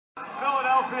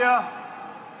Mafia,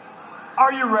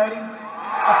 are you ready?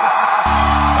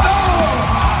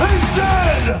 They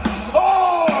said,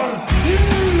 are you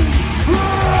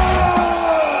ready?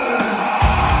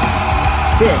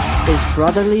 This is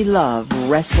Brotherly Love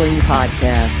Wrestling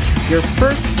Podcast, your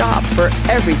first stop for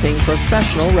everything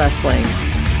professional wrestling.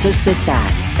 So sit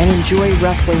back and enjoy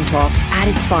wrestling talk at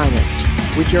its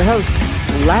finest with your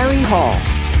hosts, Larry Hall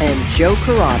and Joe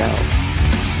Corrado.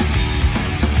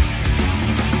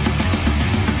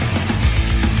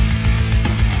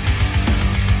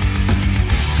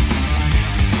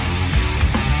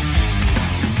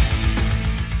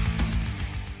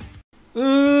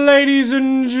 Ladies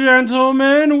and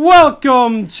gentlemen,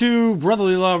 welcome to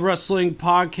Brotherly Love Wrestling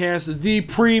Podcast, the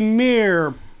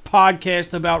premier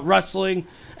podcast about wrestling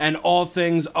and all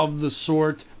things of the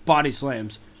sort. Body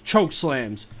slams, choke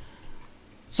slams,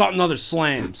 something other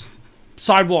slams,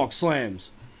 sidewalk slams,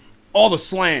 all the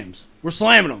slams. We're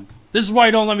slamming them. This is why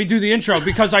you don't let me do the intro,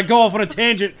 because I go off on a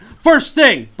tangent first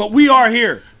thing, but we are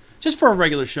here. Just for a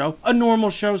regular show, a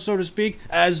normal show, so to speak,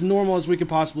 as normal as we could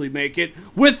possibly make it.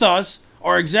 With us,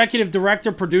 our executive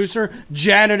director, producer,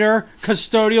 janitor,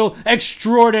 custodial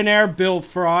extraordinaire, Bill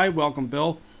Fry. Welcome,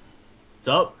 Bill. What's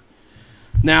up?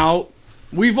 Now,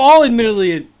 we've all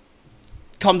admittedly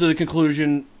come to the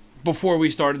conclusion before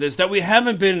we started this that we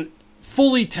haven't been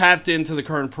fully tapped into the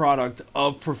current product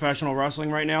of professional wrestling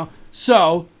right now.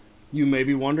 So, you may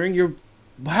be wondering,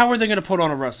 how are they going to put on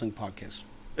a wrestling podcast?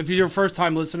 If it's your first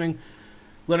time listening,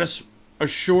 let us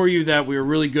assure you that we are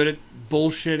really good at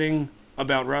bullshitting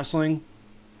about wrestling.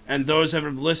 And those that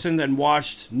have listened and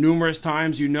watched numerous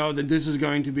times, you know that this is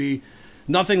going to be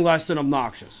nothing less than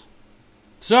obnoxious.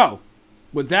 So,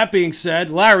 with that being said,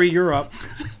 Larry, you're up.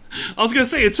 I was going to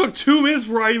say, it took 2 minutes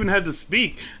before I even had to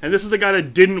speak, and this is the guy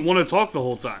that didn't want to talk the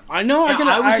whole time. I know, I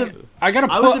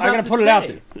gotta put it out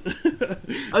there.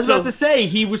 I was about to say,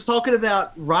 he was talking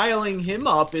about riling him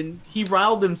up, and he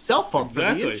riled himself up for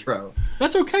the intro.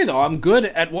 That's okay, though. I'm good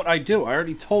at what I do. I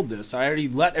already told this. I already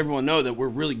let everyone know that we're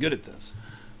really good at this.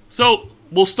 So,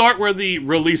 we'll start where the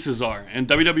releases are, and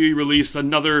WWE released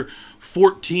another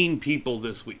 14 people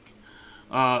this week.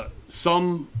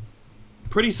 Some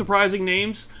pretty surprising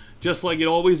names, just like it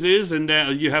always is, and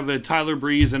you have a Tyler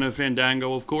Breeze and a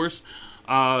Fandango, of course.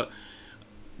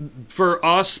 For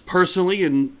us, personally,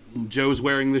 and Joe's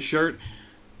wearing this shirt,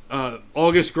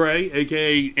 August Gray,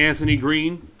 a.k.a. Anthony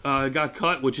Green, got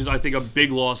cut, which is, I think, a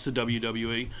big loss to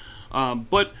WWE.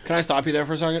 But can I stop you there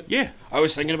for a second? Yeah. I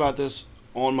was thinking about this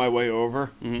on my way over,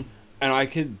 and I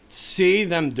could see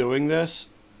them doing this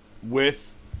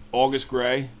with August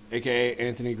Gray, a.k.a.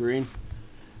 Anthony Green.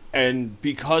 And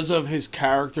because of his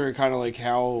character and kind of like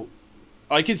how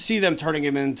I could see them turning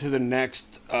him into the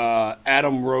next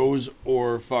Adam Rose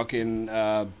or fucking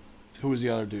who was the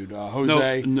other dude?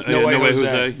 Jose. No way,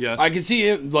 Jose. Yes. I could see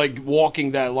him like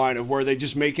walking that line of where they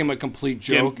just make him a complete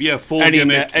joke. Yeah, full and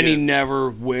gimmick. He never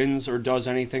wins or does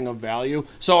anything of value.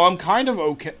 So I'm kind of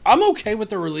okay. I'm okay with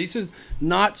the releases.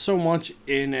 Not so much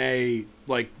in a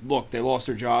like, look, they lost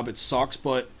their job. It sucks,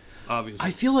 but. Obviously.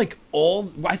 I feel like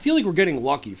we're getting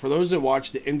lucky. For those that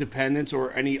watch the independents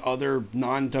or any other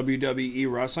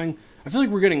non-WWE wrestling, I feel like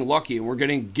we're getting lucky and we're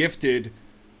getting gifted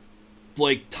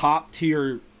like top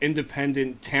tier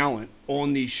independent talent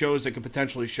on these shows that could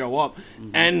potentially show up.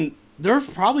 Mm-hmm. And there's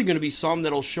probably going to be some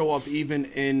that'll show up even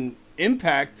in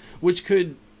Impact, which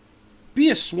could be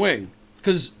a swing.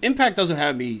 Because Impact doesn't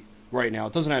have me right now.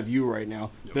 It doesn't have you right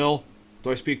now. Yep. Bill,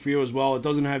 do I speak for you as well? It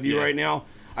doesn't have you right now.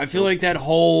 I feel like that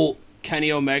whole Kenny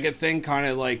Omega thing kind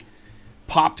of like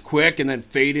popped quick and then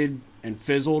faded and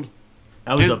fizzled.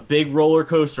 That was a big roller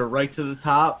coaster right to the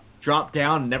top, dropped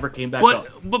down, and never came back up.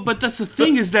 But that's the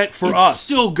thing is that for us,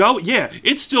 still going. Yeah,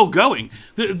 it's still going.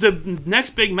 The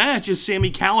next big match is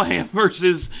Sami Callihan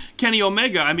versus Kenny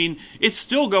Omega. I mean, it's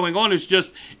still going on. It's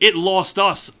just it lost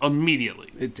us immediately.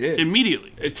 It did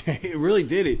immediately. It really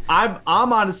did. I'm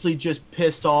honestly just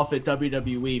pissed off at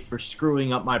WWE for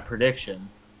screwing up my prediction.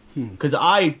 Because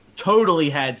I totally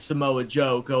had Samoa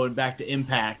Joe going back to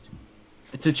Impact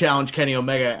to challenge Kenny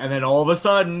Omega, and then all of a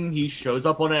sudden he shows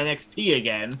up on NXT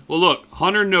again. Well, look,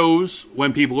 Hunter knows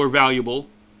when people are valuable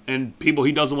and people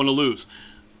he doesn't want to lose.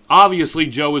 Obviously,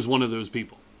 Joe is one of those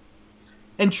people.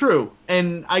 And true,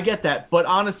 and I get that, but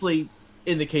honestly,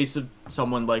 in the case of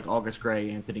someone like August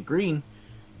Gray, Anthony Green,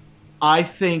 I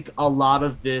think a lot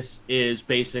of this is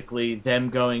basically them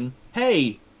going,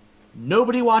 hey,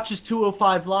 nobody watches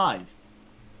 205 Live.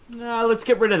 Let's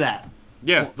get rid of that.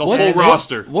 Yeah, the whole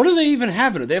roster. What do they even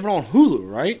have it? They have it on Hulu,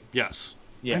 right? Yes.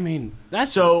 Yeah. I mean,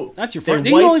 that's your first. They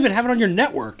don't even have it on your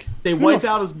network. They wipe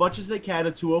out as much as they can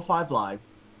at 205 Live.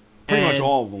 Pretty much And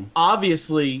all of them.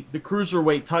 Obviously, the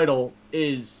Cruiserweight title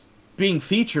is being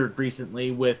featured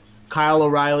recently with Kyle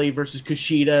O'Reilly versus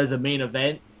Kushida as a main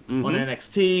event on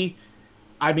NXT.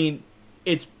 I mean,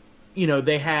 it's,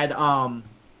 they had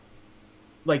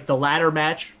like the ladder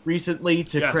match recently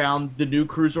to crown the new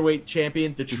Cruiserweight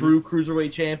champion, the true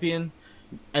Cruiserweight champion,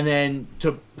 and then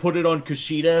to put it on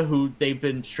Kushida, who they've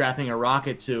been strapping a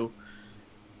rocket to.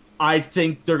 I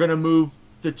think they're going to move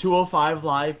the 205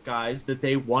 Live guys that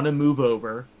they want to move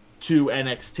over to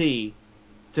NXT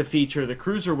to feature the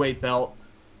Cruiserweight belt.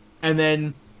 And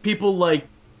then people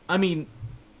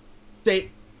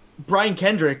Brian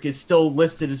Kendrick is still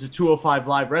listed as a 205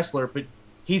 Live wrestler, but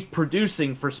he's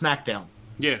producing for SmackDown.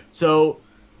 Yeah. So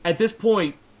at this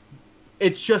point,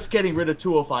 it's just getting rid of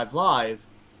 205 Live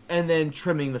and then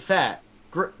trimming the fat.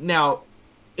 Now,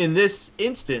 in this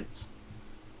instance,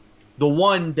 the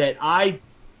one that I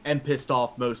am pissed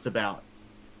off most about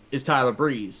is Tyler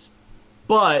Breeze.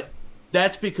 But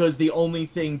that's because the only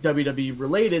thing WWE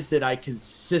related that I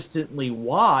consistently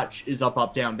watch is Up,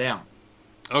 Up, Down, Down.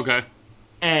 Okay.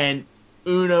 And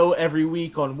Uno every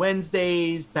week on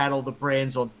Wednesdays, Battle of the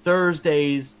Brands on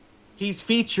Thursdays. He's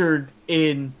featured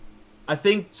in, I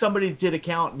think somebody did a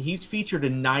count, and he's featured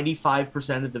in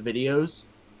 95% of the videos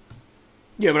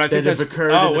Yeah, but I think that have that's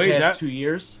occurred in the past 2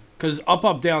 years. Because Up,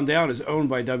 Up, Down, Down is owned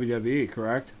by WWE,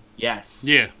 correct? Yes.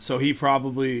 Yeah. So he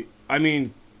probably,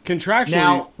 contractually,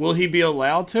 Now- will he be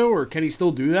allowed to, or can he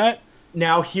still do that?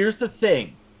 Now, here's the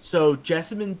thing. So,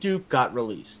 Jessamine Duke got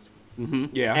released.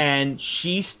 Yeah. And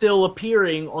she's still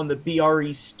appearing on the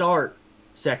BRE Start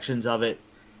sections of it.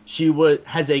 She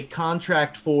has a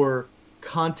contract for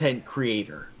content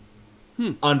creator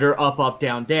under Up, Up,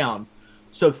 Down, Down.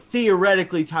 So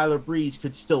theoretically, Tyler Breeze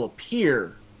could still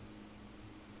appear.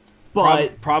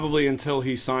 But Probably until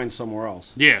he signs somewhere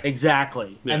else. Yeah.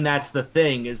 exactly. Yeah. And that's the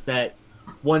thing, is that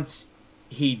once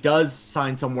he does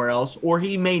sign somewhere else, or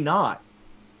he may not,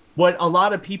 what a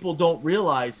lot of people don't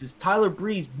realize is Tyler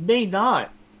Breeze may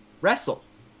not wrestle.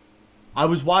 I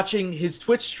was watching his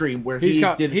Twitch stream where He's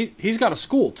got did he's got a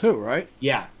school too, right?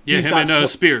 yeah Yeah, he's him got and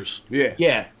Spears. Yeah.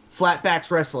 yeah,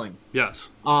 Flatbacks Wrestling. Yes.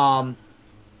 Now,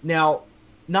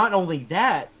 not only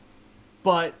that,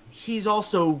 but he's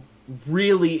also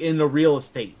really into real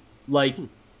estate. Like,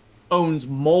 owns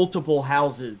multiple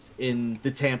houses in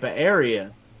the Tampa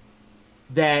area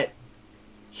that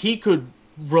he could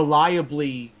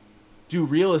reliably do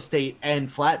real estate and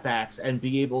flatbacks and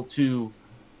be able to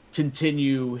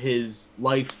continue his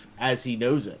life as he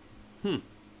knows it.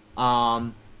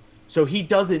 So he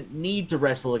doesn't need to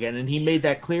wrestle again, and he made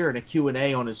that clear in a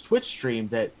Q&A on his Twitch stream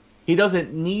that he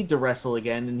doesn't need to wrestle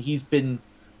again, and he's been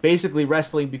basically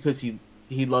wrestling because he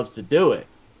loves to do it.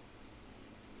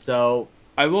 So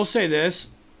I will say this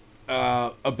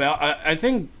about I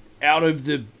think out of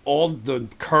all the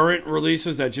current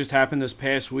releases that just happened this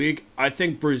past week, I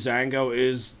think Breezango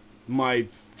is my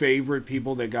favorite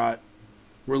people that got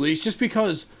released, just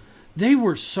because they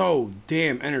were so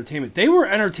damn entertainment. They were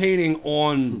entertaining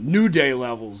on New Day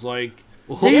levels. Like,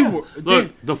 Look,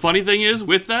 the funny thing is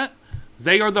with that,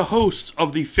 they are the hosts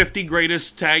of the 50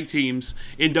 greatest tag teams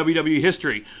in WWE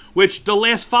history, which the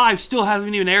last 5 still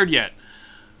hasn't even aired yet.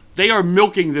 They are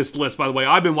milking this list, by the way.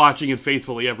 I've been watching it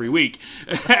faithfully every week.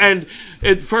 And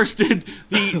it first did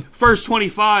the first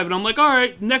 25, and I'm like, all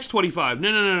right, next 25.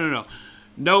 No.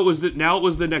 No, now it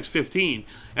was the next 15.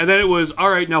 And then it was, all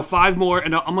right, now 5 more.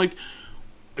 And I'm like,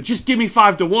 just give me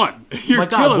 5 to 1. You're my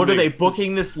God, killing what me. are they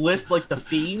booking this list like The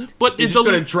Fiend? But they're it's just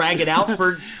going to drag it out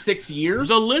for 6 years?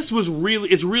 The list was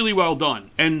it's really well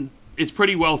done, and it's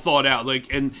pretty well thought out.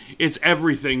 Like, and it's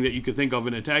everything that you could think of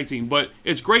in a tag team. But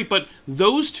it's great. But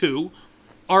those two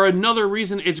are another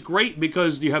reason it's great,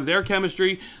 because you have their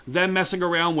chemistry, them messing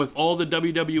around with all the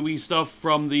WWE stuff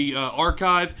from the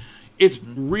archive. It's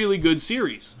really good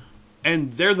series,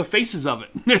 and they're the faces of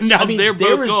it. Now they're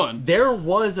both gone. There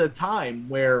was a time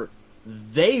where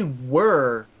they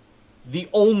were the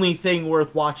only thing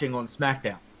worth watching on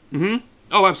SmackDown.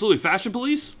 Oh, absolutely. Fashion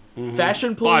Police?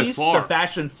 Fashion By Police, far. the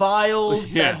Fashion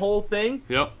Files, Yeah. that whole thing.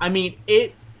 Yep. I mean,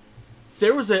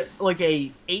 there was a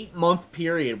 8-month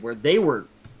period where they were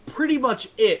pretty much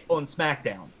it on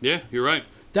SmackDown. Yeah, you're right.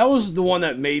 that was the one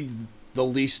that made the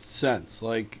least sense.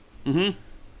 Like,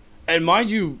 and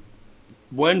mind you,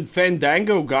 when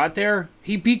Fandango got there,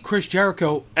 he beat Chris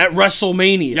Jericho at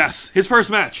WrestleMania. Yes, his first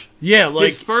match. Yeah, like,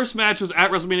 His first match was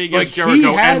at WrestleMania like against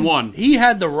Jericho and won. He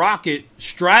had the Rocket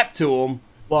strapped to him.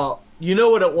 Well, you know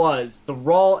what it was? The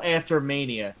Raw after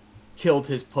Mania killed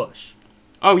his push.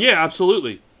 Oh, yeah,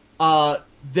 absolutely.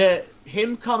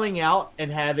 Him coming out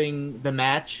and having the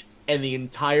match and the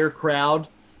entire crowd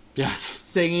Yes.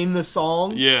 singing the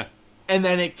song. Yeah. And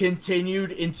then it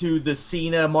continued into the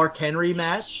Cena Mark Henry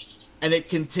match, and it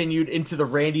continued into the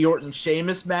Randy Orton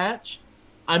Sheamus match.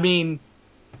 I mean,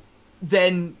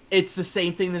 then it's the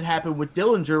same thing that happened with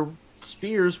Dillinger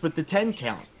Spears with the 10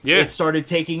 count. Yeah. It started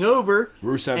taking over,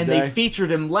 Rusev and Day. they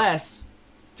featured him less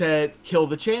to kill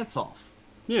the chance off.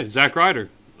 Yeah, Zack Ryder.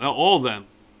 All of them.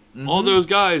 All those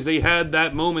guys, they had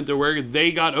that moment to where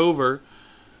they got over,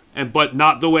 but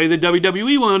not the way the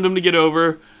WWE wanted them to get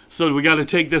over, so we got to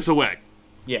take this away.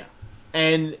 Yeah,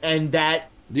 and that,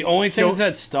 The only things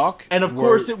that stuck, and of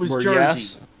course it was were Jersey.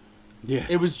 yes. Yeah.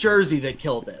 It was Jersey that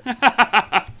killed it.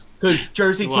 Because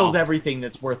Jersey kills everything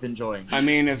that's worth enjoying. I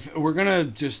mean, if we're gonna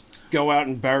just go out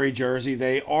and bury Jersey,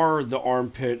 they are the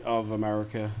armpit of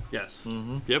America. Yes.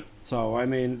 Yep. So I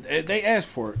mean, they asked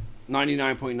for it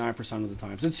 99.9% of the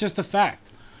times. It's just a fact.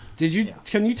 Did you? Yeah.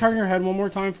 Can you turn your head one more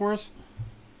time for us?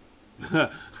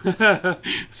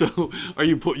 So,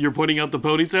 you're pointing out the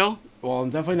ponytail? Well, I'm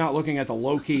definitely not looking at the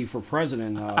low key for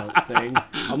president thing.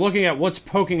 I'm looking at what's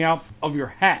poking out of your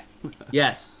hat.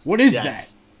 Yes. What is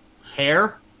Yes.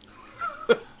 Hair?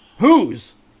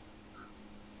 Whose?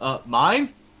 Mine?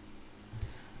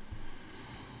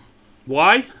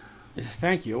 Why?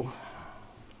 Thank you.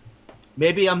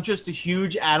 Maybe I'm just a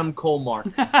huge Adam Cole mark.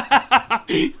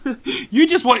 You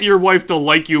just want your wife to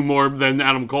like you more than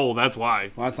Adam Cole. That's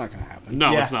why. Well, that's not gonna happen.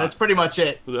 No, Yeah, it's not. that's pretty much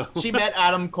it. No. She met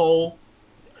Adam Cole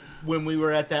when we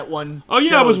were at that one. Oh,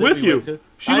 yeah, show I was that with we you. went to.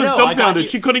 She I was know, I got dumbfounded. you-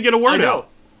 She couldn't get a I word know. out.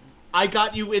 I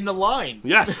got you in the line.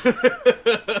 Yes.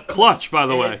 Clutch, by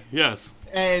the way. Yes.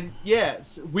 And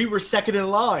yes, we were second in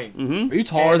line. Are you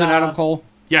taller And, than Adam Cole?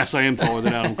 Yes, I am taller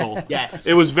than Adam Cole. Yes.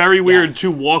 It was very weird Yes.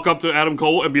 to walk up to Adam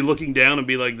Cole and be looking down and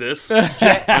be like this. Jen,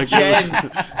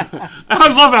 I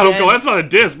love Adam Cole. That's not a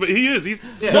diss, but he is. He's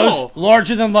small. Those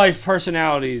larger than life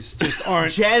personalities just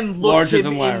aren't Jen looked larger him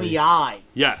than in Larry. the eye.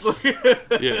 Yes.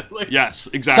 Yeah. Yes,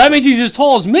 So exactly. that means he's as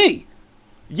tall as me.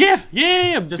 Yeah, Just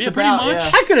pretty about, much.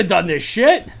 yeah. I could have done this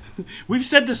shit. We've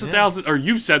said this 1,000, or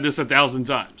you've said this 1,000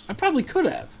 times. I probably could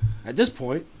have at this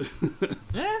point.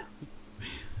 Yeah.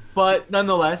 But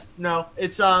nonetheless, no,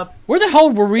 it's Where the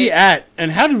hell were we at,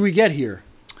 and how did we get here?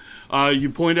 You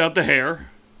point out the hair.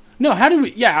 No, how did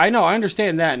we? Yeah, I know, I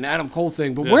understand that and Adam Cole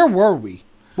thing, but Yeah. where were we?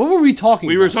 What were we talking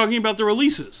We about? were talking about the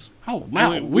releases. Oh,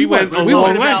 wow. And we went a we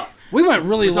long went, way. we went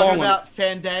really we're talking long. about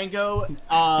Fandango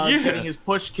Yeah. getting his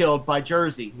push killed by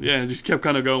Jersey. Yeah, just kept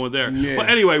kind of going with there. Yeah. But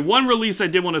anyway, one release I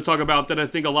did want to talk about that I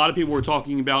think a lot of people were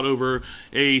talking about over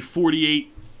a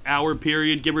 48-hour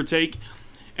period, give or take,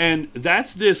 and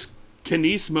that's this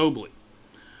Kenise Mobley,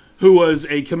 who was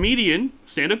a comedian,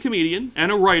 stand-up comedian,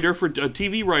 and a writer for a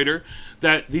TV writer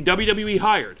that the WWE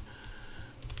hired,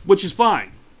 which is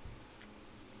fine.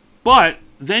 But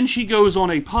then she goes on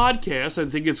a podcast, I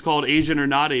think it's called Asian or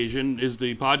Not Asian, is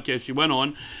the podcast she went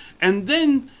on, and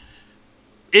then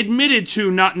admitted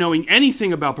to not knowing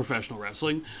anything about professional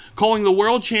wrestling, calling the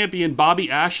world champion Bobby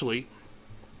Ashley,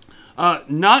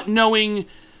 not knowing,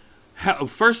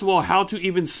 first of all, how to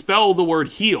even spell the word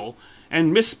heel,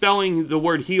 and misspelling the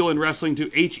word heel in wrestling to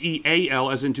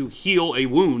H-E-A-L, as in to heal a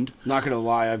wound. Not gonna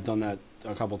lie, I've done that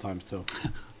a couple times too.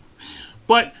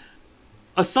 But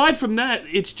aside from that,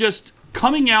 it's just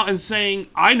coming out and saying,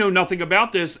 I know nothing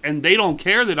about this, and they don't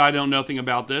care that I know nothing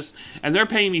about this, and they're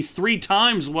paying me 3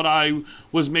 times what I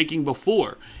was making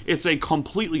before. It's a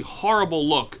completely horrible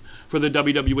look for the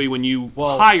WWE when you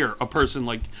hire a person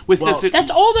like with this. That's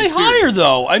all they hire,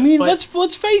 though. I mean, But-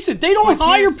 let's face it. They don't but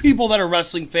hire here's- people that are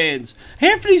wrestling fans.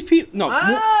 Half of these people, no,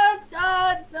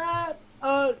 I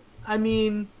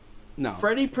mean, no.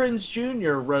 Freddie Prinze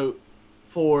Jr. wrote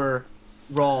for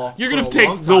Raw. You're for going a to take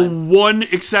long the time, one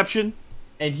exception?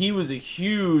 and he was a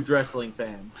huge wrestling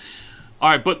fan. All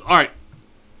right.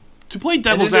 To play And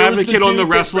then devil's there was advocate on dude the that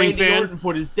wrestling Randy fan. Orton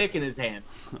put his dick in his hand.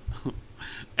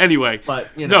 Anyway, But,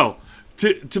 you know.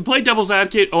 no. To play devil's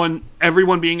advocate on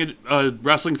everyone being a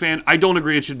wrestling fan, I don't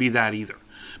agree it should be that either.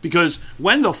 Because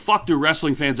when the fuck do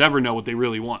wrestling fans ever know what they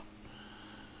really want?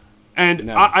 And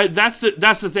Never. that's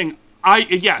the thing.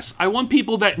 I want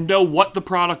people that know what the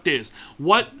product is,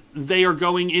 what they are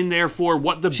going in there for,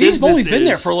 what the business She's only is. been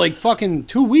there for like fucking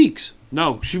 2 weeks.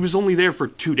 No, she was only there for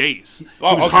 2 days. She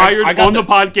Oh, was okay. hired I got on the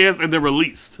podcast and then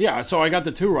released. Yeah, so I got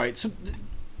the 2 right. So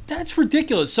that's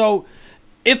ridiculous. So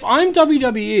if I'm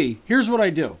WWE, here's what I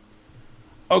do.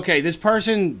 Okay, this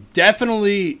person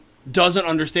definitely doesn't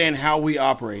understand how we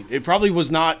operate. It probably was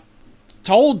not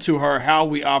told to her how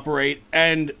we operate,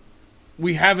 and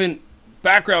we haven't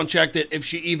background checked it if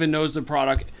she even knows the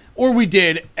product. Or we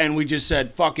did, and we just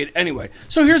said, fuck it anyway.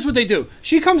 So here's what they do.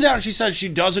 She comes out and she says she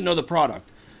doesn't know the product.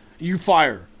 You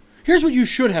fire her. Here's what you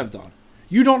should have done.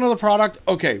 You don't know the product?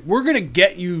 Okay, we're going to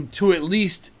get you to at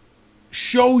least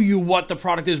show you what the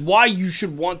product is, why you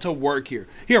should want to work here.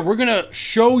 Here, we're going to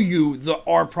show you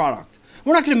our product.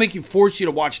 We're not going to force you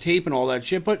to watch tape and all that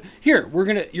shit, but here,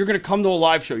 you're going to come to a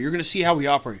live show. You're going to see how we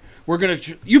operate.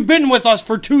 You've been with us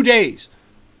for 2 days.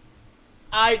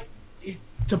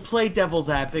 To play devil's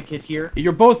advocate here.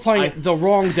 You're both playing the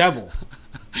wrong devil.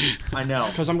 I know.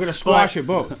 Because I'm going to squash it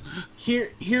both.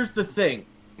 Here's the thing.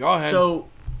 Go ahead. So,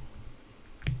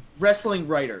 wrestling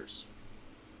writers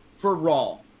for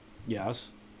Raw yes.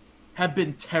 have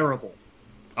been terrible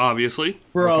Obviously.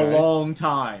 for a Okay. long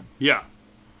time. Yeah.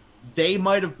 They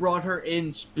might have brought her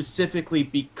in specifically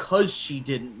because she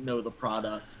didn't know the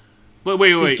product. But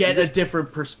wait. To get a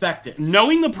different perspective.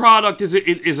 Knowing the product is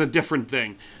a different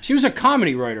thing. She was a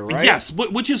comedy writer, right? Yes,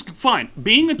 which is fine.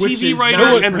 Being a Which TV is writer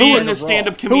not and who being was a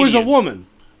stand-up comedian. Who was a woman.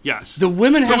 Yes. The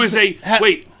women have... Who is a...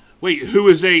 who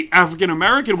is a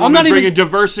African-American I'm woman not bringing even-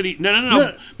 diversity... No.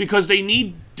 No. Because they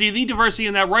need diversity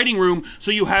in that writing room, so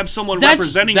you have someone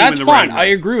representing you That's in the fine. writing room. I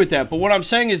agree with that. But what I'm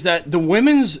saying is that the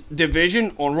women's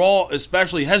division on Raw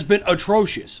especially has been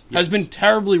atrocious. Has been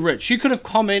terribly rich. She could have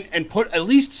come in and put at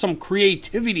least some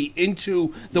creativity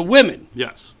into the women.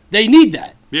 Yes. They need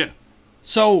that. Yeah.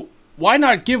 So why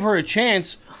not give her a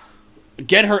chance,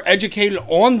 get her educated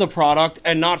on the product,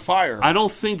 and not fire her? I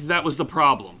don't think that was the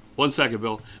problem. One second,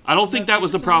 Bill. I don't think that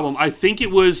was the problem. I think it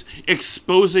was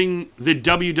exposing the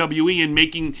WWE and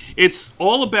making... It's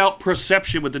all about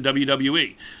perception with the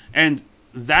WWE. And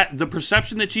the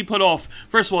perception that she put off...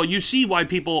 First of all, you see why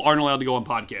people aren't allowed to go on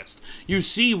podcasts. You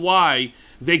see why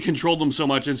they control them so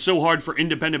much and so hard for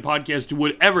independent podcasts to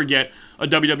would ever get a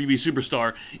WWE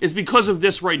superstar is because of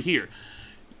this right here.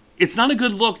 It's not a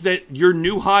good look that your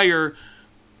new hire...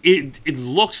 It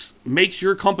makes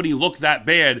your company look that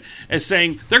bad as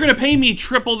saying they're going to pay me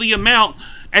triple the amount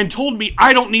and told me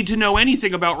I don't need to know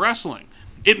anything about wrestling.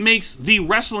 It makes the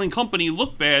wrestling company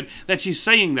look bad that she's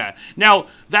saying that. Now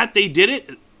that they did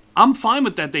it, I'm fine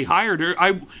with that. They hired her.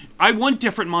 I want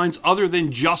different minds other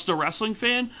than just a wrestling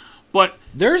fan. But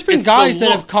There's been it's guys the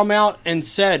that have look. come out and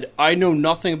said, I know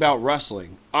nothing about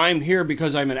wrestling. I'm here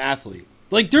because I'm an athlete.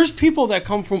 Like, there's people that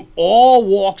come from all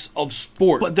walks of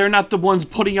sport. But they're not the ones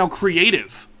putting out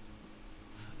creative.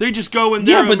 They just go in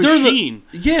there yeah, but a machine.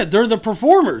 they're the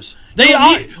performers.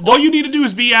 All you need to do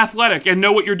is be athletic and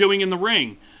know what you're doing in the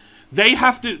ring.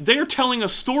 They're telling a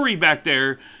story back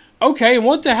there. Okay, and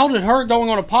what the hell did her going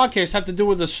on a podcast have to do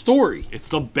with a story? It's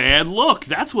the bad look.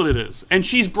 That's what it is. And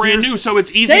she's brand new, so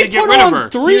it's easy They to get put rid of on her.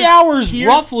 3 hours here's-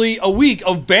 roughly a week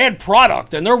of bad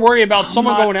product, and they're worried about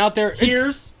someone going out there.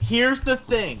 Here's the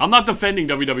thing. I'm not defending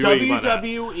WWE by that.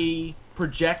 WWE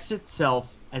projects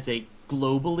itself as a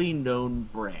globally known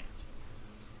brand.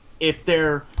 If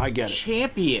their I get it.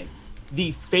 champion,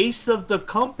 the face of the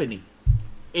company,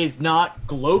 is not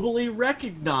globally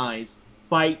recognized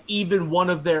by even one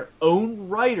of their own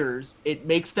writers, it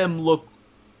makes them look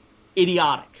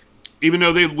idiotic. Even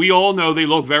though we all know they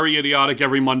look very idiotic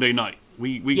every Monday night.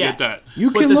 We Yes. get that.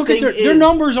 You But can the look at thing their is-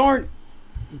 numbers aren't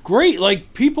great.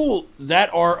 Like, people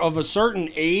that are of a certain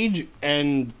age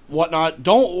and whatnot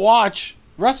don't watch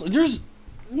wrestling. There's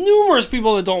numerous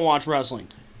people that don't watch wrestling.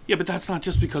 Yeah, but that's not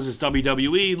just because it's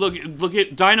WWE. Look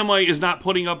at Dynamite is not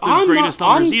putting up the greatest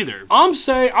numbers either.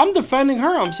 I'm defending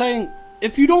her. I'm saying,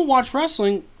 if you don't watch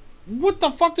wrestling, what the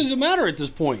fuck does it matter at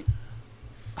this point?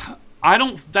 I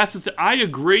don't. That's the I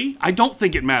agree. I don't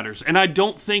think it matters, and I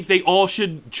don't think they all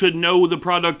should know the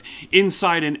product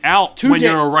inside and out when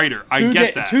you're a writer. I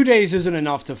get that. 2 days isn't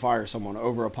enough to fire someone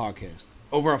over a podcast,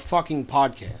 over a fucking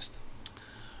podcast.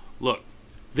 Look,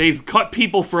 they've cut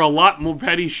people for a lot more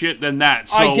petty shit than that.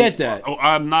 So I get that.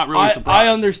 I'm not really surprised. I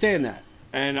understand that,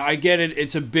 and I get it.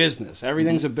 It's a business.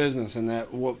 Everything's a business, and that.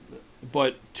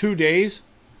 But 2 days.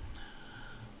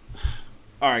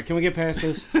 All right, can we get past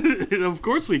this? Of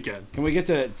course we can. Can we get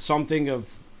to something of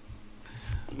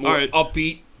more All right.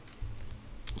 upbeat?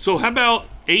 So how about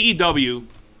AEW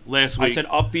last week? I said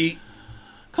upbeat.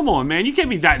 Come on, man. You can't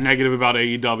be that negative about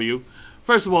AEW.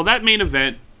 First of all, that main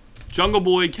event, Jungle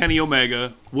Boy, Kenny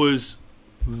Omega, was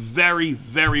very,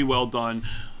 very well done.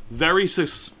 Very,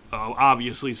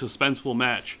 obviously, suspenseful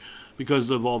match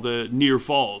because of all the near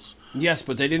falls. Yes,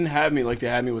 but they didn't have me like they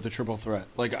had me with the triple threat.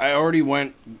 Like, I already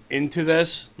went into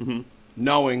this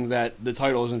knowing that the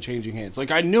title isn't changing hands. Like,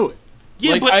 I knew it.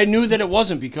 Yeah, like, but I knew that it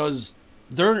wasn't because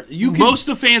most of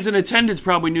the fans in attendance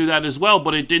probably knew that as well,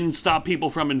 but it didn't stop people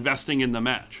from investing in the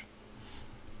match.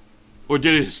 Or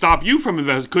did it stop you from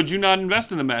investing? Could you not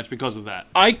invest in the match because of that?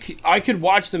 I could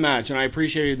watch the match, and I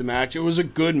appreciated the match. It was a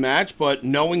good match, but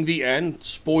knowing the end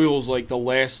spoils, like, the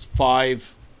last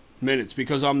 5 minutes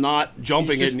because I'm not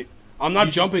jumping in. I'm not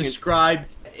You jumping. just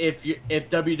described if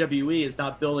WWE is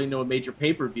not building to a major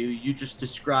pay-per-view, you just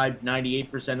described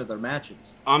 98% of their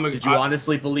matches. Did you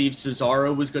honestly believe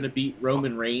Cesaro was going to beat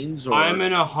Roman Reigns? Or I'm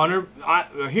in 100.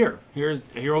 Here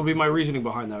will be my reasoning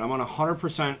behind that. I'm on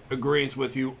 100% agreement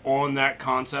with you on that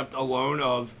concept alone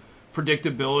of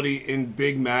predictability in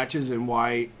big matches and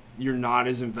why you're not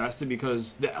as invested,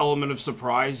 because the element of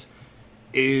surprise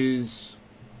is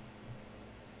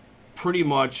pretty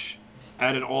much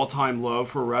at an all-time low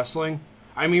for wrestling.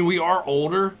 I mean, we are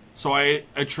older, so I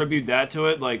attribute that to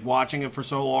it, like watching it for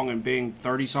so long and being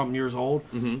 30-something years old.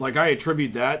 Like, I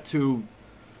attribute that to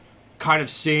kind of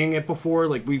seeing it before.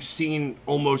 Like, we've seen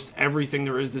almost everything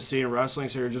there is to see in wrestling,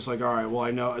 so you're just like, all right, well,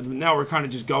 I know. Now we're kind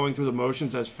of just going through the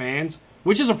motions as fans,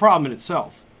 which is a problem in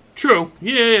itself. True.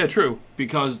 Yeah, true.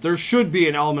 Because there should be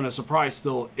an element of surprise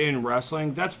still in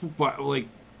wrestling. That's, like,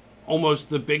 almost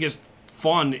the biggest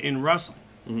fun in wrestling.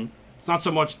 It's not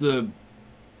so much the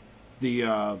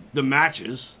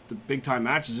matches, the big time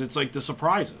matches. It's like the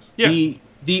surprises. Yeah.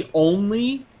 The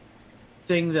only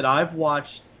thing that I've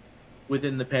watched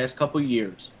within the past couple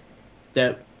years,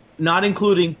 that not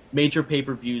including major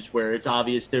pay-per-views where it's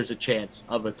obvious there's a chance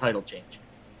of a title change,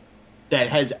 that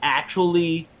has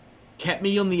actually kept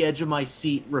me on the edge of my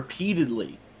seat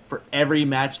repeatedly for every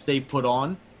match they put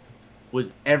on, was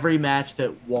every match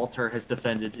that Walter has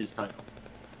defended his title.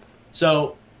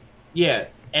 So, yeah,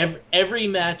 every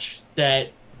match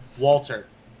that Walter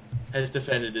has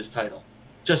defended his title,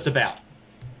 just about.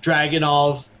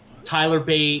 Dragunov, Tyler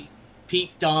Bate,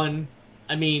 Pete Dunne.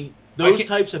 I mean, those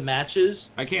types of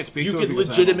matches, I can't speak you to it can because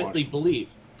I haven't legitimately watched. believe.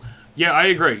 Yeah, I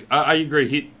agree. I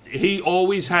agree. He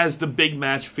always has the big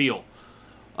match feel.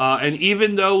 And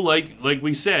even though, like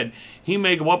we said, he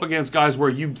may go up against guys where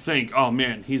you think, oh,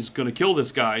 man, he's going to kill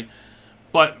this guy.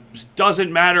 But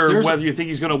doesn't matter whether you think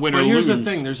he's going to win or lose. But here's the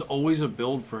thing. There's always a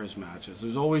build for his matches.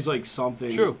 There's always, like,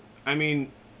 something. True. I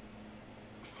mean,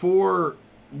 for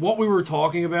what we were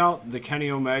talking about, the Kenny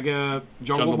Omega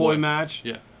Jungle Boy match,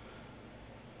 yeah,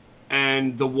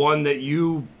 and the one that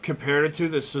you compared it to,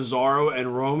 the Cesaro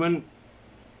and Roman,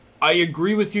 I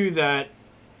agree with you that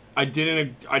I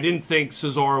didn't think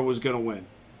Cesaro was going to win.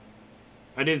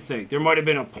 I didn't think. There might have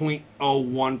been a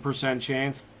 0.01%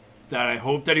 chance that I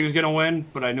hoped that he was going to win,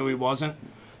 but I knew he wasn't.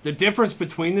 The difference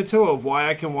between the two of why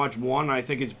I can watch one and I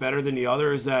think it's better than the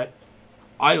other is that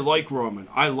I like Roman.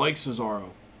 I like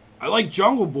Cesaro. I like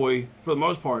Jungle Boy for the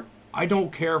most part. I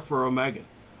don't care for Omega.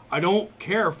 I don't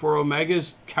care for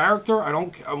Omega's character.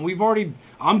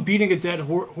 I'm beating a dead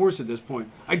horse at this point.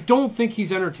 I don't think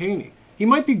he's entertaining. He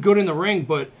might be good in the ring,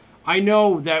 but I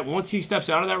know that once he steps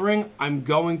out of that ring, I'm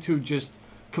going to just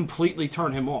completely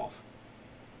turn him off.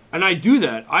 And I do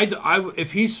that.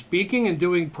 If he's speaking and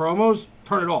doing promos,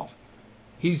 turn it off.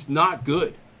 He's not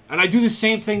good. And I do the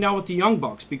same thing now with the Young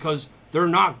Bucks because they're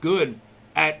not good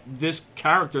at this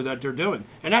character that they're doing.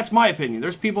 And that's my opinion.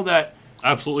 There's people that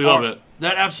absolutely love it.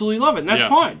 That absolutely love it. And that's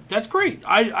fine. That's great.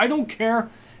 I don't care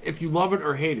if you love it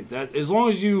or hate it. That as long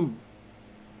as you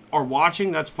are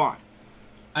watching, that's fine.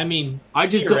 I mean,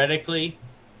 theoretically,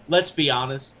 let's be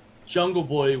honest, Jungle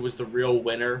Boy was the real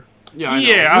winner. Yeah, I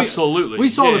know. Absolutely. We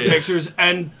saw the pictures,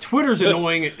 and Twitter's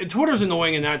annoying. Twitter's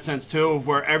annoying in that sense too,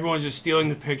 where everyone's just stealing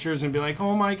the pictures and be like,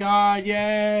 "Oh my god,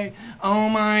 yay! Oh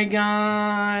my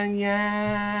god,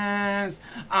 yes!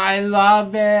 I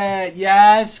love it!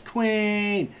 Yes,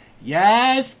 Queen!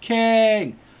 Yes,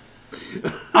 King!"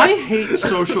 I hate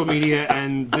social media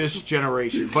and this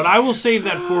generation, but I will save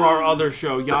that for our other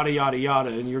show, yada yada yada,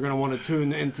 and you're gonna want to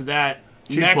tune into that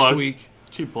next week.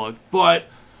 Cheap plug. But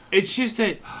it's just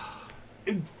that.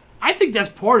 I think that's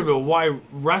part of it. Why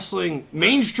wrestling,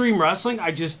 mainstream wrestling,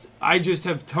 I just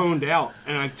have toned out,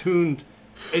 and I've tuned.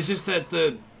 It's just that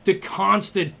the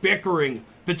constant bickering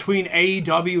between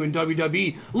AEW and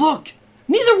WWE. Look,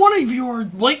 neither one of you are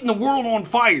lighting the world on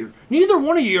fire. Neither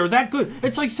one of you are that good.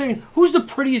 It's like saying, who's the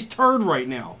prettiest turd right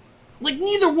now? Like,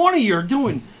 neither one of you are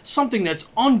doing something that's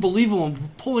unbelievable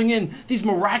and pulling in these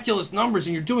miraculous numbers,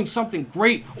 and you're doing something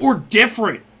great or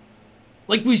different.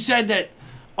 Like we said that.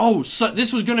 Oh, so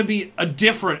this was going to be an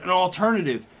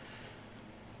alternative.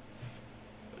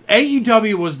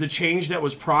 AEW was the change that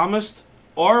was promised.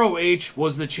 ROH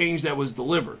was the change that was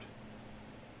delivered.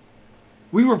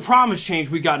 We were promised change.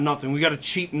 We got nothing. We got a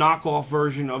cheap knockoff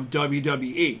version of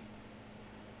WWE.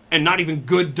 And not even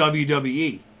good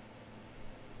WWE.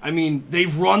 I mean,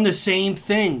 they've run the same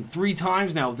thing 3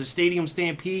 times now. The Stadium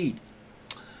Stampede.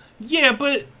 Yeah,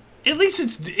 but at least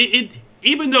it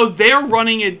even though they're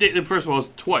running it, first of all,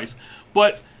 twice,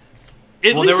 but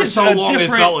at least they were it's so long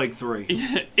different. it felt like 3.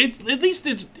 It's at least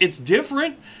it's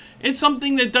different. It's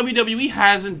something that WWE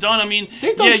hasn't done. I mean,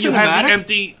 They've done you have the cinematic.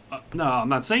 empty. No, I'm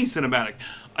not saying cinematic.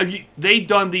 They've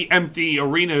done the empty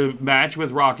arena match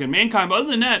with Rock and Mankind. But other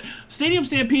than that, Stadium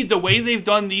Stampede, the way they've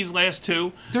done these last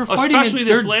two, They're fighting. especially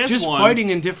this They're last just one, fighting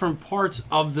in different parts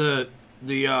of the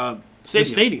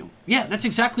stadium. Yeah, that's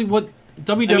exactly what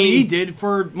WWE did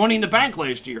for Money in the Bank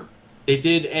last year, They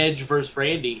did Edge versus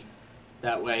Randy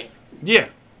that way. yeah.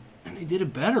 and they did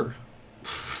it better.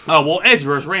 Oh well, Edge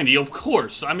versus Randy, of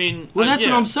course. I mean, Well, that's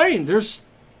yeah. what I'm saying.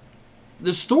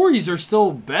 The stories are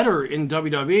still better in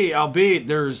WWE, albeit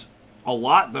there's a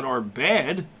lot that are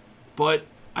bad. But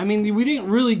I mean, we didn't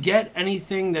really get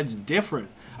anything that's different.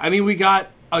 I mean, we got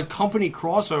a company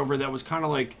crossover that was kind of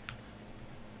like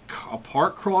a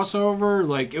park crossover.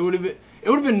 Like it would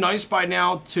have been nice by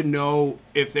now to know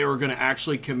if they were going to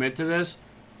actually commit to this.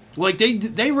 Like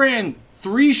they ran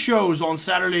 3 shows on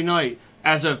Saturday night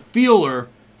as a feeler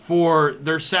for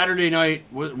their Saturday night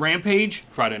Rampage.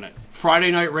 Friday nights.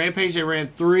 Friday night Rampage. They ran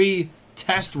 3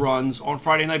 test runs on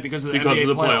Friday night because of the NBA of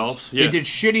the playoffs. playoffs, yeah. They did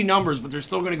shitty numbers, but they're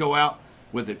still going to go out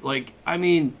with it. Like, I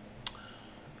mean,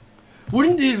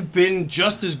 wouldn't it have been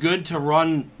just as good to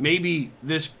run maybe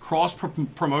this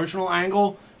cross-promotional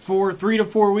angle for 3 to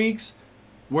 4 weeks,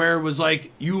 where it was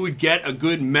like you would get a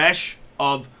good mesh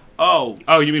of, Oh,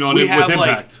 you mean we with have Impact?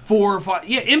 like 4 or 5.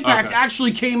 Yeah, Impact Okay.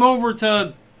 actually came over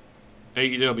to,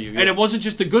 AEW. Yeah. and it wasn't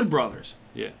just the Good Brothers.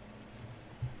 yeah.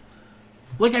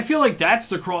 Like, I feel like that's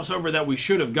the crossover that we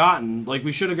should have gotten. Like,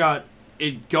 we should have got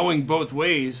it going both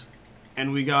ways,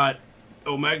 and we got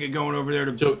Omega going over there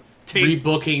to So take.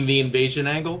 rebooking the invasion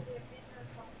angle.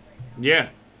 Yeah.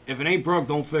 If it ain't broke,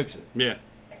 don't fix it. Yeah.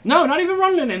 No, not even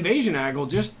running an invasion angle.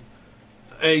 Just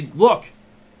a look.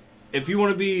 If you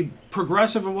want to be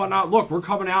progressive and whatnot, look, we're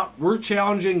coming out. We're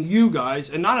challenging you guys,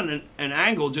 and not an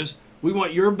angle. Just we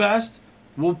want your best.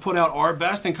 We'll put out our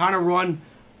best and kind of run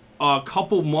a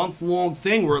couple month-long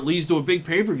thing where it leads to a big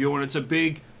pay-per-view, and it's a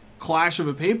big clash of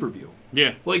a pay-per-view.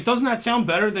 Yeah. Like, doesn't that sound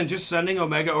better than just sending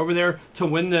Omega over there to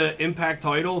win the Impact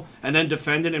title and then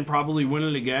defend it and probably win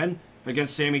it again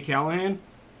against Sami Callihan?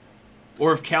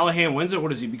 Or if Callahan wins it, what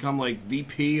does he become, like,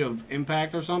 VP of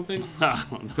Impact or something? I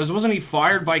don't know. Because wasn't he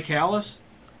fired by Callis?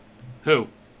 Who?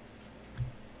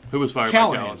 Who was fired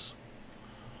Callahan. by Callis?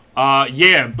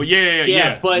 Yeah,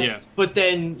 But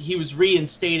then he was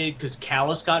reinstated because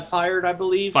Callis got fired, I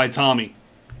believe. by Tommy.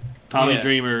 Tommy Yeah.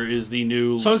 Dreamer is the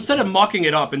new. So instead of mucking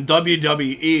it up and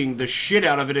WWEing the shit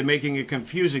out of it and making it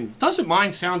confusing, doesn't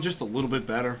mine sound just a little bit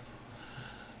better?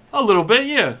 a little bit,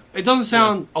 yeah. It doesn't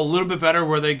sound a little bit better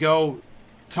where they go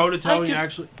toe-to-toe and could-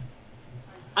 actually...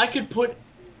 I could put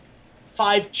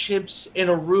 5 chimps in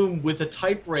a room with a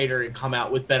typewriter and come out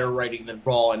with better writing than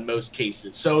Raw in most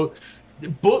cases. So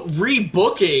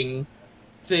rebooking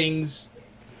things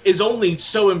is only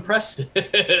so impressive.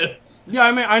 Yeah,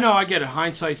 I mean, I know, I get it.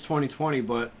 Hindsight's 20/20,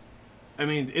 but I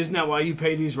mean, isn't that why you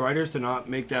pay these writers to not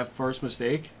make that first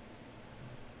mistake?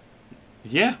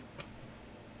 Yeah.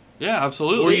 Yeah,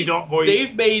 absolutely. Or you don't. Or you,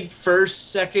 They've made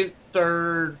first, second,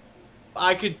 third.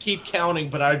 I could keep counting,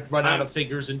 but I'd run out of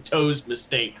fingers and toes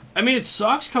mistakes. I mean, it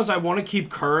sucks because I want to keep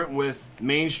current with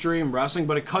mainstream wrestling,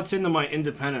 but it cuts into my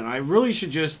independent. I really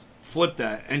should just flip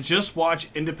that and just watch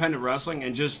independent wrestling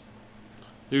and just.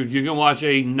 Dude, you can watch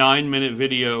a 9-minute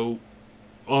video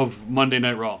of Monday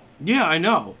Night Raw. Yeah, I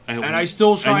know, and I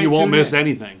still try. And you won't tune miss in.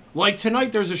 anything. Like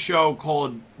tonight, there's a show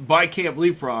called by Camp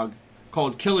Leapfrog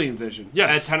called Killian Vision. Yes,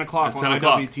 at 10 o'clock at on 10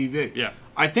 o'clock. IWTV. Yeah.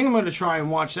 I think I'm going to try and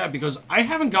watch that because I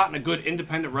haven't gotten a good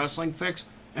independent wrestling fix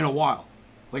in a while.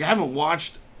 Like, I haven't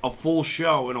watched a full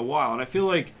show in a while, and I feel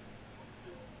like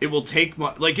it will take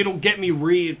my... Like, it'll get me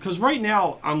because right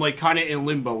now, I'm, like, kind of in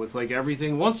limbo with, like,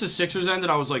 everything. Once the Sixers ended,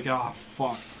 I was like, oh,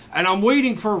 fuck. And I'm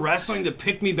waiting for wrestling to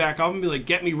pick me back up and be like,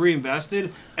 get me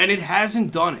reinvested, and it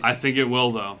hasn't done it. I think it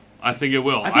will, though. I think it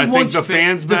will. I think once the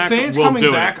fans back the fans will coming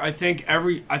do back, it.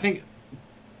 I think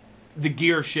the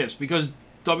gear shifts because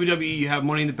WWE, you have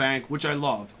Money in the Bank, which I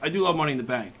love. I do love Money in the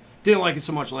Bank. Didn't like it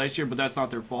so much last year, but that's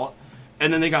not their fault.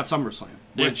 And then they got SummerSlam,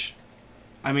 Yeah. which,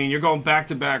 I mean, you're going back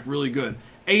to back really good.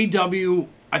 AEW,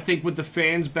 I think with the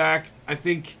fans back, I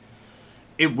think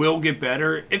it will get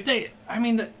better. If they, I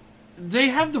mean, they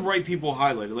have the right people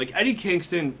highlighted. Like Eddie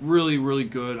Kingston, really, really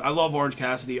good. I love Orange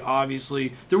Cassidy,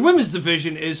 obviously. Their women's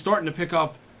division is starting to pick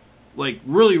up, like,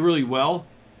 really, really well.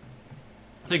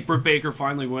 I think Britt Baker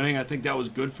finally winning. I think that was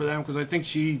good for them because I think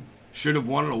she should have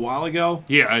won it a while ago.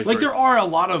 Yeah, I agree. Like, there are a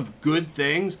lot of good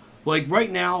things. Like, right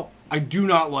now, I do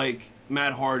not like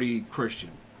Matt Hardy Christian.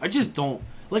 I just don't.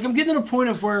 Like, I'm getting to the point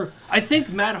of where I think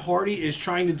Matt Hardy is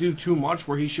trying to do too much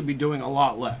where he should be doing a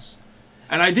lot less.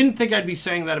 And I didn't think I'd be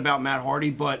saying that about Matt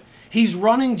Hardy, but he's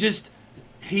running just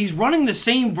he's running the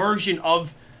same version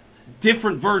of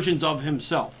different versions of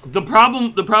himself. The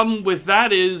problem with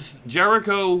that is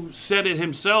Jericho said it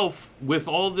himself. With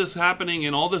all this happening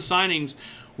and all the signings,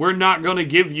 we're not going to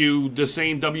give you the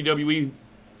same WWE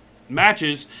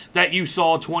matches that you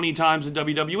saw 20 times in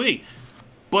WWE.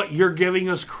 But you're giving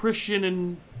us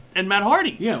Christian and Matt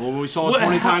Hardy. Yeah, well, we saw it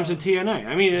 20 times in TNA.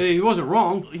 I mean, he wasn't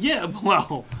wrong. Yeah,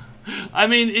 well, I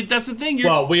mean, that's the thing.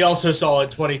 Well, we also saw it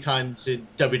 20 times in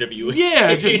WWE.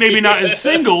 Yeah, just maybe not as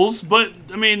singles, but,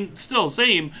 I mean, still,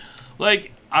 same.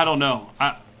 Like, I don't know.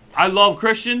 I love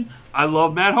Christian. I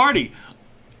love Matt Hardy.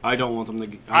 I don't want them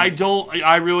to.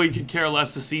 I really could care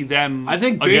less to see them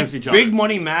against each other. Big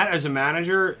Money Matt as a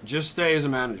manager, just stay as a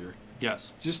manager.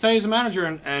 Yes. Just stay as a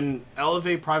manager and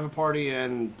elevate Private Party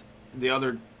and the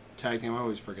other tag team. I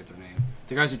always forget their name.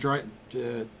 The guys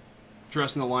that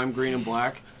dress in the lime green and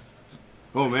black.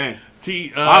 Oh, man.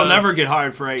 I'll never get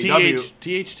hired for AEW.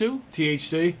 TH2?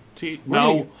 THC?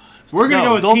 No. We're going to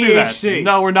go with don't THC. Do that.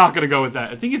 No, we're not going to go with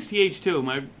that. I think it's TH2. Am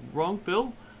I wrong,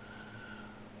 Bill?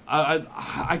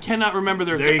 I cannot remember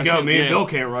their... There you go. Me and Bill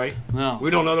can't write. No. We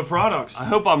don't know the products. I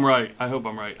hope I'm right.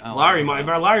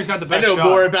 Larry's got the best I know shot.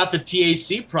 more about the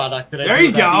THC product than I There know you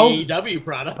about go. the AEW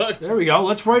product. There we go.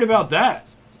 Let's write about that.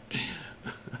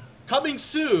 Coming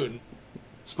soon.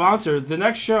 Sponsored. The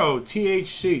next show,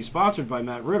 THC, sponsored by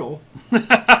Matt Riddle. Well,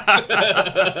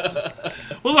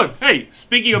 look. Hey,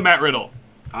 speaking of Matt Riddle.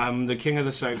 I'm the king of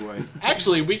the segue.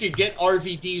 Actually, we could get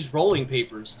RVD's rolling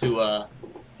papers to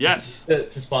Yes.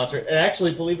 to sponsor. And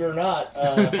actually, believe it or not,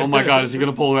 Oh, my God. Is he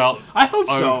going to pull it out? I hope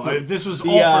so. Oh, This was the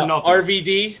all for nothing.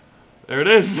 RVD There it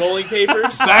is. rolling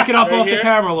papers. Back it up right off here. the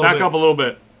camera a little Back bit. up a little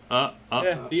bit.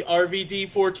 Yeah, the RVD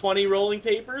 420 rolling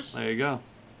papers. There you go.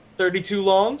 32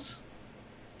 longs.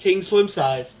 King slim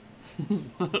size.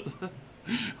 Where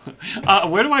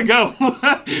do I go?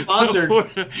 Sponsored.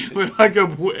 Where do I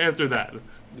go after that?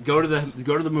 Go to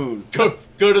the moon. Go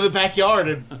to the backyard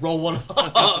and roll one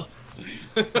up.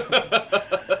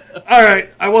 All right,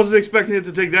 I wasn't expecting it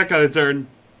to take that kind of turn.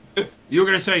 You were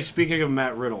gonna say, speaking of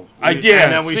Matt Riddle.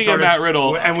 Speaking of Matt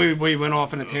Riddle. and we went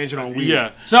off in a tangent on weed.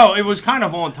 Yeah. So it was kind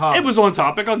of on top. It was on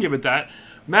topic, I'll give it that.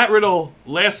 Matt Riddle,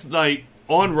 last night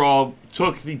on Raw,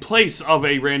 took the place of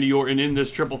a Randy Orton in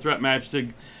this triple threat match, to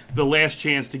the last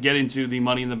chance to get into the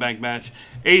Money in the Bank match.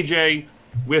 AJ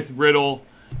with Riddle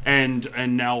and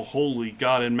now, holy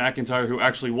God, and McIntyre, who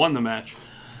actually won the match.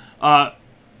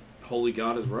 Holy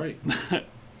God is right.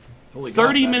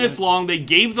 30 minutes long. They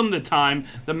gave them the time.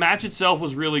 The match itself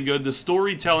was really good. The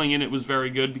storytelling in it was very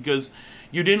good because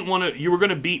you didn't want to. You were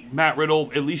going to beat Matt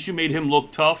Riddle. At least you made him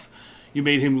look tough. You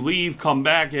made him leave, come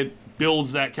back. It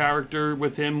builds that character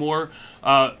with him more.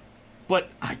 But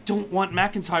I don't want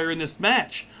McIntyre in this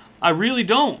match. I really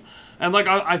don't. And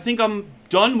I think I'm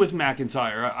done with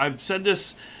McIntyre. I've said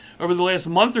this over the last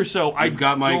month or so. I've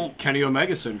got my Kenny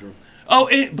Omega syndrome. Oh,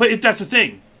 but that's the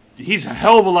thing. He's a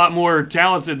hell of a lot more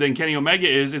talented than Kenny Omega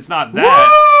is. It's not that.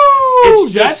 Woo!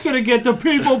 It's just, that's gonna get the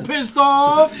people pissed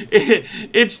off.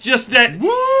 It's just that.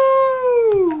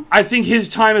 Woo! I think his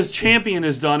time as champion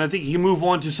is done. I think he can move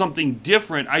on to something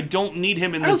different. I don't need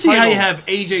him in the title. I don't see how you have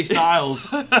AJ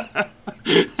Styles.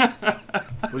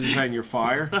 Was he saying you're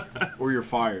fired or you're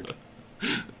fired?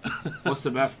 What's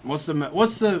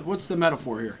the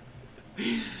metaphor here?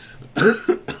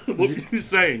 What were you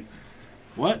saying?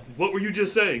 What? What were you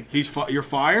just saying? You're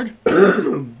fired?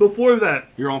 Before that.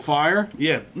 You're on fire?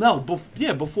 Yeah. No,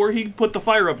 before he put the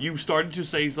fire up, you started to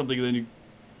say something and then you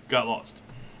got lost.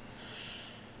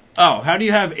 Oh, how do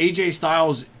you have AJ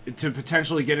Styles to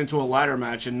potentially get into a ladder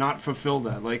match and not fulfill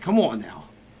that? Like, come on now.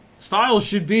 Styles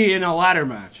should be in a ladder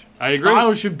match. I agree.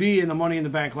 Styles should be in the Money in the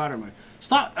Bank ladder match.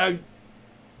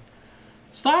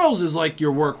 Styles is like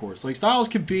your workhorse. Like, Styles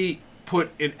could be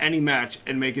put in any match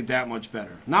and make it that much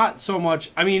better. Not so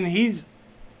much. I mean,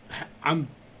 I'm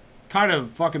kind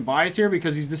of fucking biased here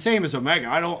because he's the same as Omega.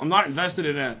 I'm not invested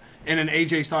in an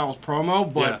AJ Styles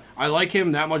promo, but Yeah. I like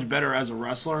him that much better as a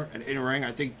wrestler and in ring.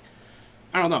 I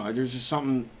don't know. There's just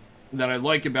something that I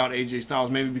like about AJ Styles,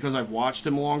 maybe because I've watched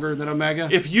him longer than Omega.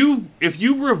 If you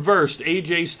reversed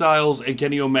AJ Styles and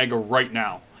Kenny Omega right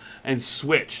now and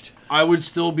switched, I would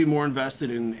still be more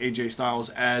invested in AJ Styles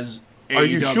as Are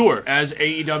you sure? As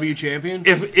AEW champion?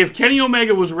 If Kenny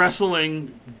Omega was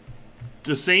wrestling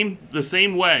the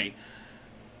same way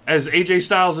as AJ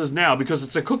Styles is now, because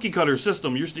it's a cookie cutter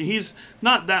system, he's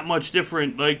not that much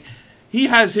different. Like, he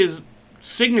has his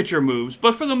signature moves,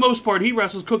 but for the most part, he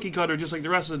wrestles cookie cutter just like the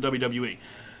rest of the WWE.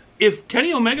 If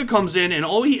Kenny Omega comes in and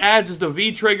all he adds is the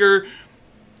V trigger,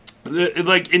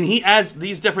 and he adds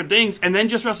these different things, and then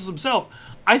just wrestles himself,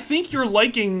 I think you're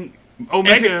liking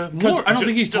Omega more. Because I don't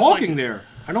think he's talking there.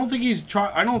 I don't think he's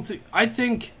trying. I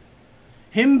think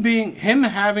him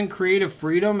having creative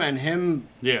freedom and him.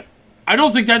 Yeah. I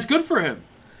don't think that's good for him.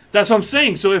 That's what I'm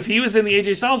saying. So if he was in the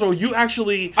AJ Styles role, you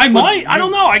actually... I might. I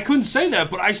don't know. I couldn't say that,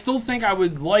 but I still think I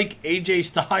would like AJ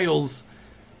Styles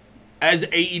as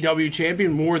AEW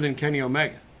champion more than Kenny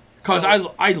Omega. Because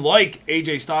I like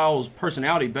AJ Styles'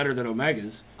 personality better than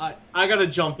Omega's. I gotta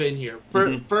jump in here.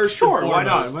 First, Sure, and why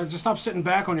not? foremost- Just stop sitting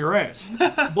back on your ass.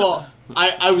 Well,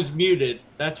 I was muted.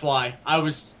 That's why I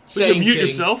was Would saying you mute things,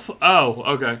 yourself? Oh,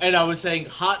 okay. and I was saying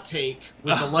hot take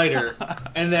with the lighter,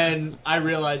 and then I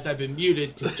realized I've been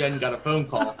muted because Jen got a phone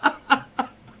call.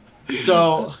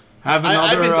 So Have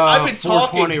I've another been talking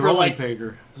 420 for rolling like-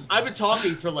 pager. I've been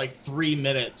talking for like 3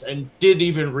 minutes and didn't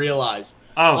even realize.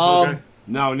 Oh, okay.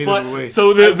 No, neither But- would we.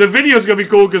 So the video's going to be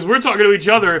cool because we're talking to each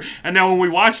other, and now when we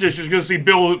watch this, you're going to see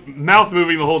Bill mouth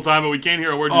moving the whole time, but we can't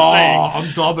hear a word you're saying.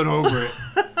 I'm dubbing over it.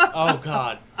 Oh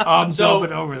God. I'm So,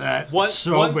 dubbing over that One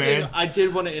so thing bad. I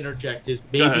did want to interject is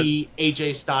ahead. maybe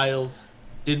AJ Styles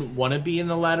didn't want to be in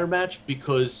the ladder match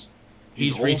because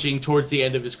he's old. reaching towards the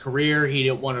end of his career. He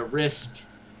didn't want to risk.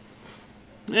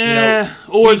 Or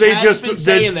they has just been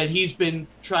saying that he's been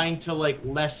trying to like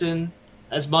lessen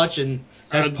as much, and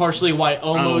that's partially why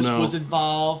Omos know. was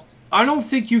involved. I don't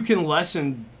think you can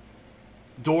lessen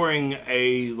during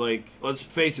let's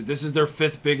face it, this is their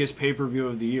 5th biggest pay-per-view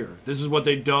of the year. This is what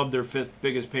they dubbed their 5th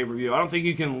biggest pay-per-view. I don't think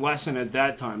you can lessen at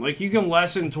that time. Like, you can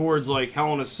lessen towards, like,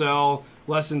 Hell in a Cell,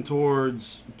 lessen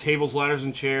towards tables, ladders,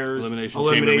 and chairs,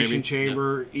 Elimination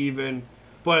chamber, even.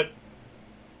 But,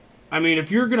 I mean,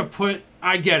 if you're going to put...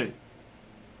 I get it.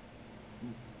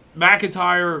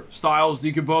 McIntyre, Styles,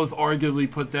 you could both arguably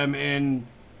put them in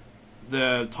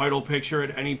the title picture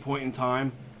at any point in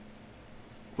time.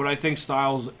 But I think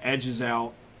Styles edges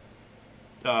out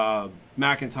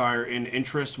McIntyre in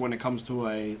interest when it comes to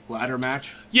a ladder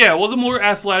match. Yeah, well, the more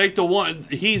athletic, the one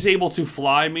he's able to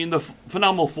fly. I mean, the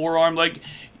phenomenal forearm. Like,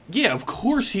 yeah, of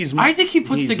course he's. I think he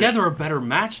puts he's together a better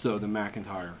match, though, than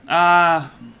McIntyre.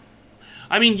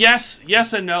 I mean, yes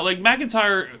and no. Like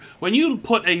McIntyre, when you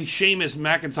put a Sheamus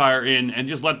McIntyre in and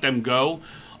just let them go,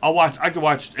 I could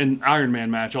watch an Iron Man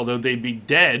match, although they'd be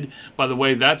dead by the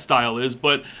way that style is.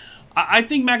 But I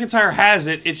think McIntyre has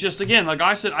it. It's just, again, like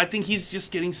I said, I think he's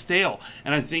just getting stale,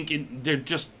 and I think they're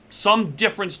just some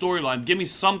different storyline. Give me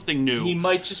something new. He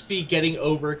might just be getting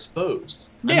overexposed.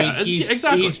 Yeah,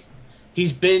 exactly.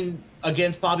 He's been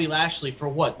against Bobby Lashley for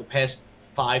what, the past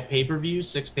 5 pay-per-views,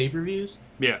 6 pay-per-views?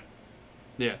 Yeah.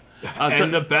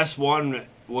 And the best one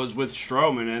was with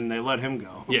Strowman, and they let him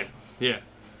go. Yeah.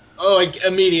 Oh, like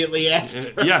immediately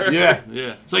after. Yeah.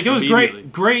 It's like, it was Immediately.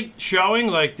 great showing.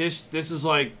 Like, this is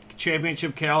like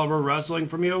championship caliber wrestling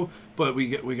from you, but we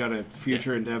got a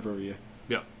future endeavor of you.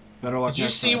 Yeah. Better luck Did you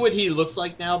next see time. what he looks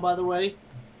like now, by the way?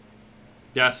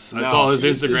 Yes, I No. saw his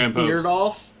Shaved Instagram post. beard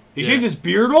off. He Yeah. shaved his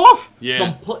beard off?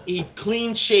 Yeah. He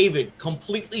clean shaven,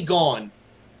 completely gone.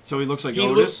 So he looks like He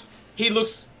Otis? He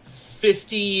looks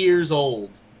 50 years old.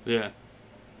 Yeah.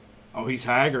 Oh, he's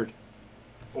haggard.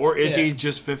 Or is Yeah. he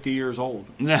just 50 years old?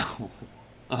 No.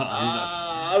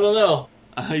 I don't know.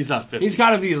 He's not 50. He's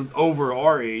got to be over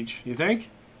our age, you think?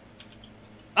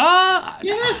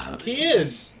 Yeah, he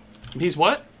is. He's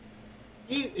what?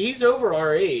 He's over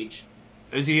our age.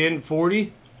 Is he in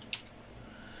 40?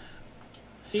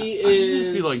 He He must is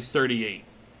be like 38.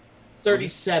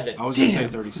 37. I was going to say Damn.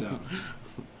 37.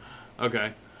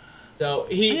 Okay. So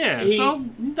he Yeah, he, so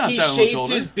not he that much shaved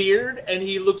older. his beard and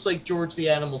he looks like George the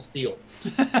Animal Steel.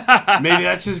 Maybe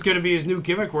that's going to be his new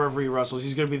gimmick wherever he wrestles.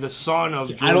 He's going to be the son of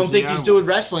George I don't the think he's Animal. doing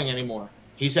wrestling anymore.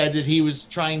 He said that he was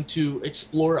trying to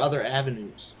explore other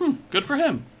avenues. Good for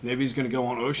him. Maybe he's going to go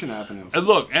on Ocean Avenue. And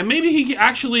look, and maybe he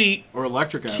actually Or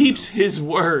Electric Avenue. keeps his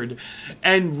word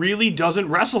and really doesn't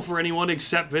wrestle for anyone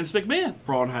except Vince McMahon.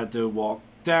 Braun had to walk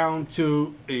down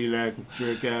to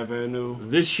Electric Avenue.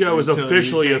 This show is Until you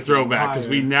officially a take it throwback because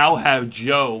we higher. now have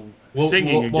Joe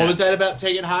singing What again. was that about?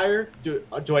 Take it higher? Do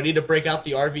I need to break out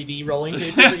the RVD rolling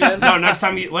papers again? No, last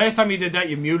time you did that,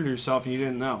 you muted yourself and you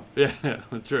didn't know. Yeah,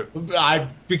 true.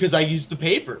 Because I used the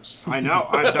papers. I know.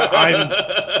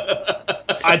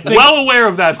 I think, Well aware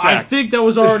of that I fact. think that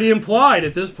was already implied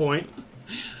at this point.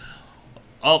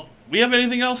 Oh, we have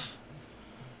anything else?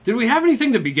 Did we have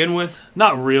anything to begin with?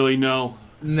 Not really, no.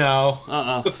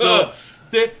 No. So,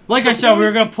 Like I said, we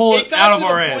were going to pull it got out of to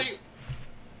our the ass. point-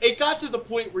 It got to the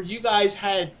point where you guys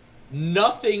had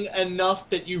nothing enough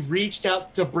that you reached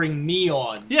out to bring me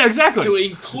on. yeah, exactly. To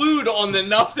include on the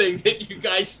nothing that you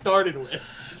guys started with.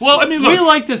 Well, I mean, We look.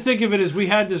 like to think of it as we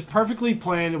had this perfectly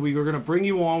planned and we were going to bring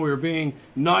you on. We were being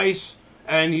nice,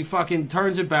 and he fucking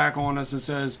turns it back on us and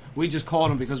says, we just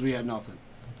called him because we had nothing.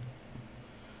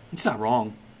 It's not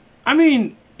wrong. I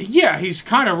mean, yeah, he's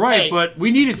kind of right, Hey, but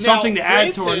we needed now, something to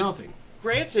add to our granted- nothing.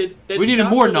 Granted, that's We needed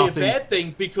not more really nothing. a bad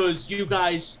thing because you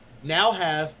guys now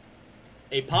have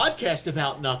a podcast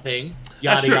about nothing. That's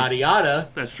Yada true. yada yada.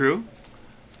 That's true.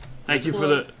 Thank you for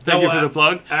plug. the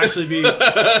plug. Actually,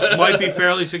 might be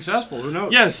fairly successful. Who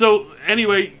knows? Yeah, so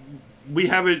anyway, we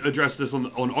haven't addressed this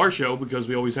on our show because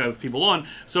we always have people on.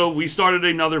 So we started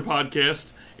another podcast.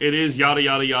 It is Yada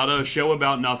Yada Yada, a show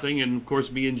about nothing. And of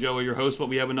course, me and Joe are your hosts, but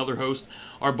we have another host.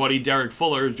 Our buddy Derek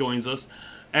Fuller joins us.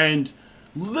 And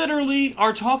literally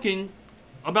are talking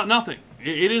about nothing.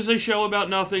 It is a show about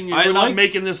nothing. We're not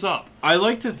making this up. I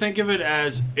like to think of it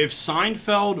as if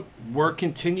Seinfeld were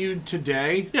continued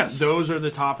today, Yes. those are the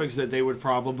topics that they would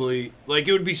probably, like,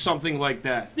 it would be something like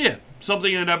that. Yeah,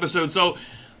 something in an episode. So,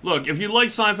 look, if you like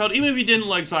Seinfeld, even if you didn't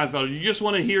like Seinfeld, you just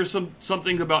want to hear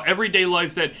something about everyday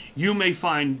life that you may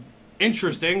find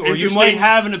Interesting, or you Interesting. might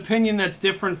have an opinion that's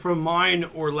different from mine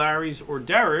or Larry's or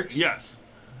Derek's. yes.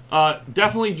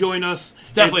 Definitely join us.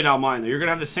 It's definitely not mine, though. You're going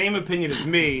to have the same opinion as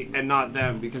me and not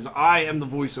them, because I am the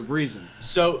voice of reason.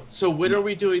 So when are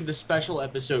we doing the special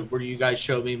episode where you guys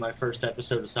show me my first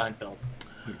episode of Seinfeld?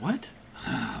 Wait, what?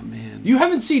 Oh, man. You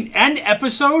haven't seen an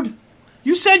episode?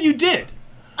 You said you did.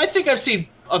 I think I've seen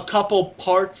a couple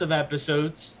parts of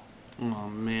episodes Oh,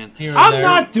 man. here and I'm there.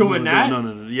 not doing that.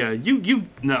 No. Yeah,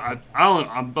 no, I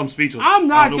don't, I'm speechless. I'm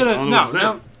not I don't gonna. know No, what to say.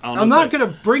 no. I don't know I'm what not to say.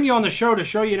 gonna bring you on the show to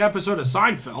show you an episode of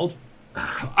Seinfeld.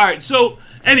 All right, so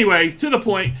anyway, to the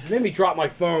point. You made me drop my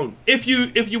phone. If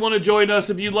you want to join us,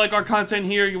 if you like our content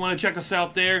here, you want to check us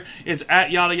out there, it's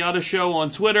at Yada Yada Show on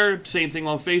Twitter. Same thing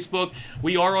on Facebook.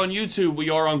 We are on YouTube. We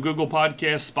are on Google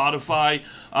Podcasts, Spotify,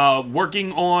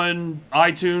 working on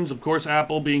iTunes. Of course,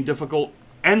 Apple being difficult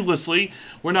endlessly.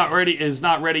 Is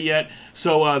not ready yet.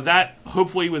 So that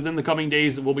hopefully within the coming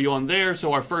days will be on there.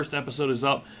 So our first episode is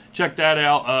up. Check that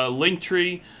out.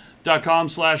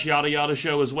 Linktree.com/Yada Yada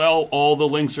Show as well. All the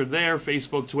links are there.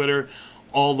 Facebook, Twitter,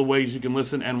 all the ways you can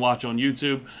listen and watch on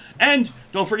YouTube. And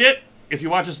don't forget, if you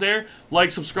watch us there,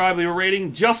 like, subscribe, leave a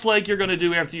rating, just like you're going to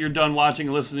do after you're done watching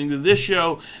and listening to this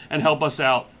show, and help us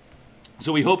out.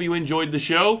 So we hope you enjoyed the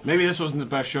show. Maybe this wasn't the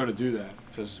best show to do that,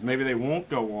 because maybe they won't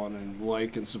go on and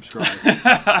like and subscribe.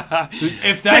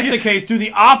 If that's the case, do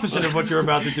the opposite of what you're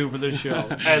about to do for this show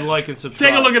and like and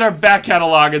subscribe. Take a look at our back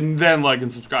catalog and then like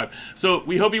and subscribe. So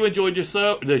we hope you enjoyed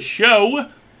the show.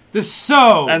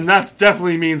 And that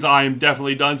definitely means I am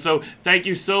definitely done. So thank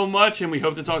you so much, and we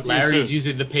hope to talk to you soon. Larry's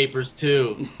using the papers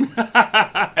too.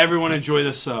 Everyone enjoy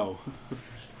the show.